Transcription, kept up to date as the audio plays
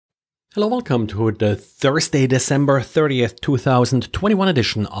Hello, welcome to the Thursday, December 30th, 2021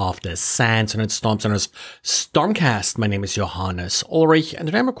 edition of the SANS and Storm Center's Stormcast. My name is Johannes Ulrich and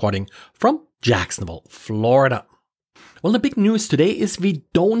today I'm recording from Jacksonville, Florida. Well, the big news today is we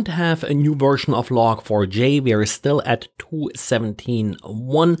don't have a new version of Log4j. We are still at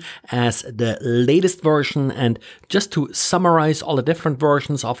 2.17.1 as the latest version. And just to summarize all the different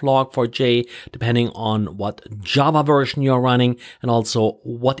versions of Log4j, depending on what Java version you're running and also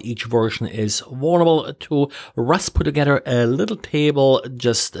what each version is vulnerable to, Russ put together a little table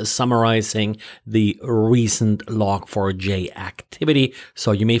just summarizing the recent Log4j activity.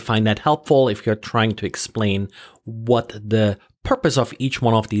 So you may find that helpful if you're trying to explain what the purpose of each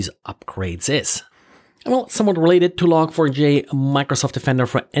one of these upgrades is. Well, somewhat related to Log4j, Microsoft Defender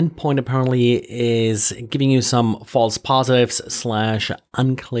for Endpoint apparently is giving you some false positives /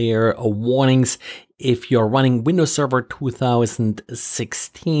 unclear warnings if you're running Windows Server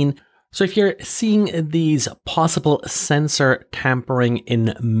 2016. So if you're seeing these possible sensor tampering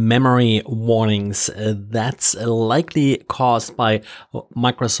in memory warnings, that's likely caused by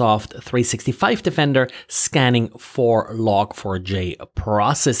Microsoft 365 Defender scanning for Log4j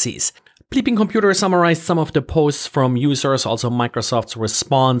processes. Bleeping Computer summarized some of the posts from users, also Microsoft's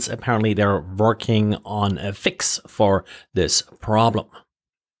response. Apparently they're working on a fix for this problem.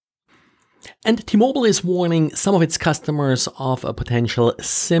 And T-Mobile is warning some of its customers of a potential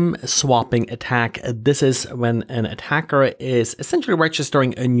SIM swapping attack. This is when an attacker is essentially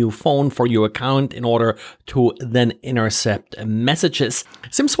registering a new phone for your account in order to then intercept messages.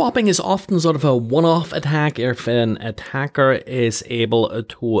 SIM swapping is often sort of a one-off attack if an attacker is able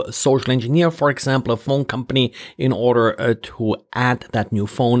to social engineer, for example, a phone company in order to add that new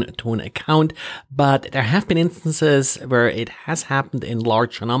phone to an account. But there have been instances where it has happened in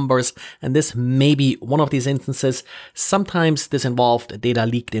large numbers, and this may be one of these instances. Sometimes this involved data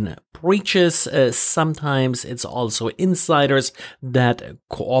leaked in breaches. Sometimes it's also insiders that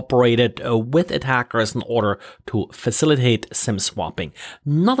cooperated with attackers in order to facilitate SIM swapping.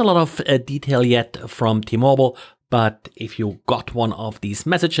 Not a lot of detail yet from T-Mobile, but if you got one of these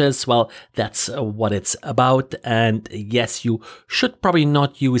messages, well, that's what it's about. And yes, you should probably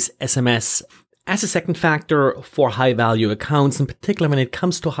not use SMS as a second factor for high-value accounts. In particular, when it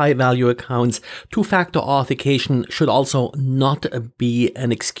comes to high-value accounts, two-factor authentication should also not be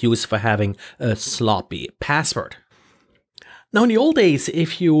an excuse for having a sloppy password. Now, in the old days,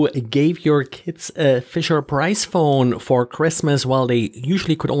 if you gave your kids a Fisher-Price phone for Christmas, well, they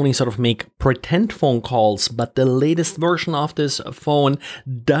usually could only sort of make pretend phone calls, but the latest version of this phone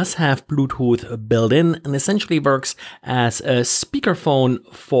does have Bluetooth built in and essentially works as a speakerphone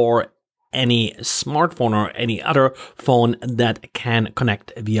for any smartphone or any other phone that can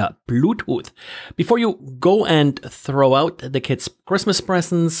connect via Bluetooth. Before you go and throw out the kids' Christmas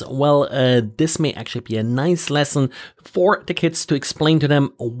presents, well, this may actually be a nice lesson for the kids to explain to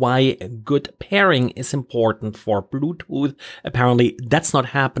them why good pairing is important for Bluetooth. Apparently, that's not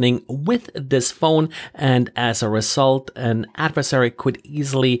happening with this phone, and as a result, an adversary could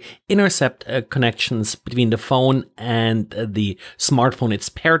easily intercept connections between the phone and the smartphone it's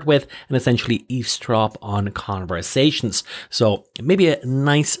paired with, and essentially eavesdrop on conversations. So maybe a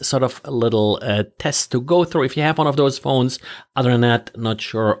nice sort of little test to go through if you have one of those phones. Other than that, not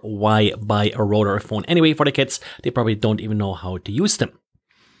sure why buy a rotary phone anyway for the kids. They probably don't even know how to use them.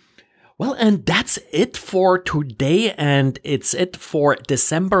 Well, and that's it for today, and it's it for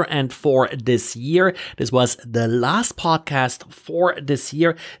December and for this year. This was the last podcast for this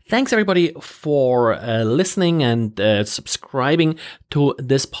year. Thanks everybody for listening and subscribing to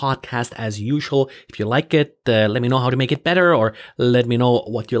this podcast as usual. If you like it, let me know how to make it better, or let me know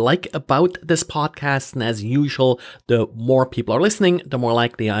what you like about this podcast. And as usual, the more people are listening, the more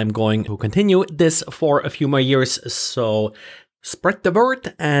likely I'm going to continue this for a few more years. So spread the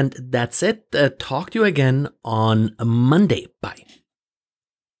word, and that's it. Talk to you again on Monday. Bye.